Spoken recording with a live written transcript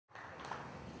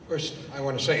First, I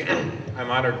want to say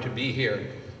I'm honored to be here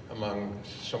among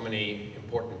so many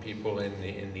important people in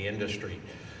the industry.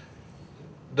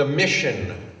 The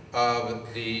mission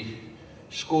of the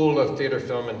School of Theater,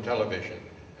 Film, and Television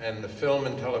and the Film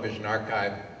and Television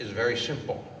Archive is very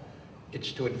simple.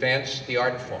 It's to advance the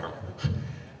art form.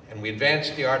 And we advance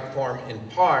the art form in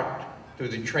part through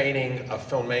the training of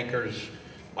filmmakers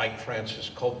like Francis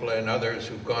Coppola and others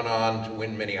who've gone on to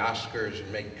win many Oscars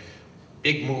and make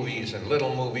big movies and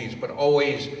little movies, but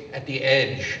always at the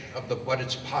edge of what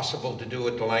it's possible to do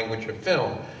with the language of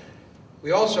film.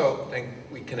 We also think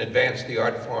we can advance the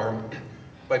art form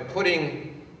by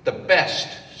putting the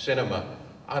best cinema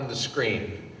on the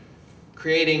screen,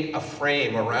 creating a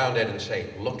frame around it and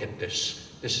say, look at this,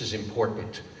 this is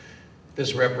important.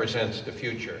 This represents the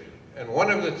future. And one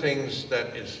of the things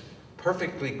that is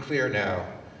perfectly clear now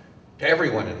to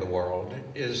everyone in the world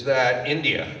is that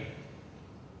India,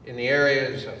 in the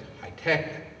areas of high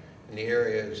tech, in the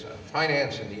areas of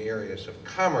finance, in the areas of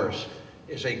commerce,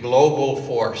 is a global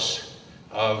force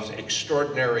of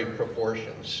extraordinary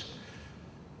proportions.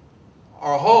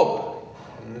 Our hope,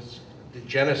 and this, the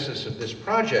genesis of this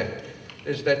project,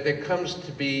 is that there comes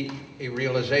to be a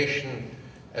realization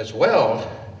as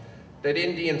well that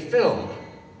Indian film,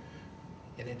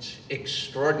 in its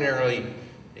extraordinary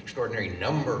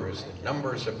numbers, the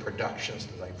numbers of productions,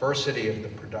 the diversity of the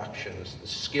productions, the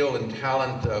skill and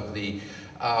talent of the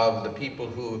people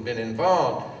who have been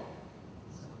involved,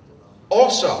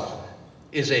 also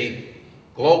is a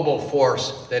global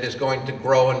force that is going to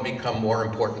grow and become more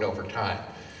important over time.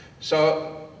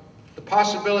 So the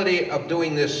possibility of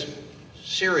doing this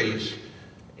series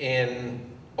in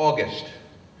August,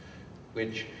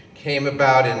 which came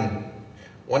about in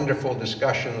wonderful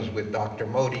discussions with Dr.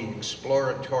 Modi,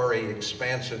 exploratory,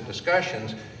 expansive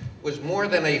discussions, was more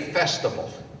than a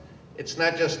festival. It's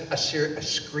not just a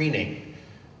screening.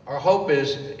 Our hope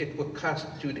is it will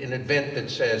constitute an event that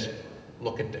says,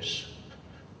 look at this.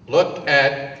 Look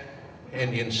at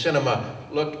Indian cinema,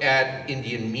 look at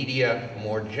Indian media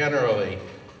more generally.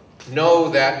 Know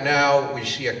that now we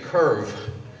see a curve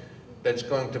that's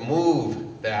going to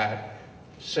move that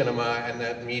cinema and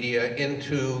that media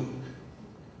into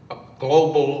a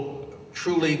global,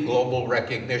 truly global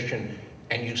recognition,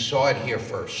 and you saw it here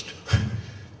first.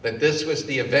 That this was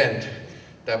the event,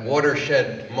 that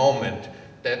watershed moment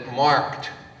that marked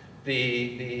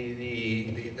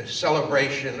the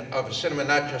celebration of cinema,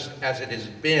 not just as it has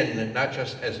been, not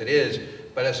just as it is,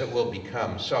 but as it will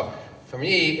become. So for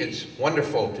me, it's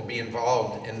wonderful to be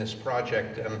involved in this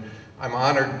project, and I'm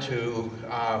honored to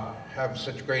have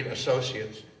such great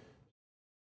associates.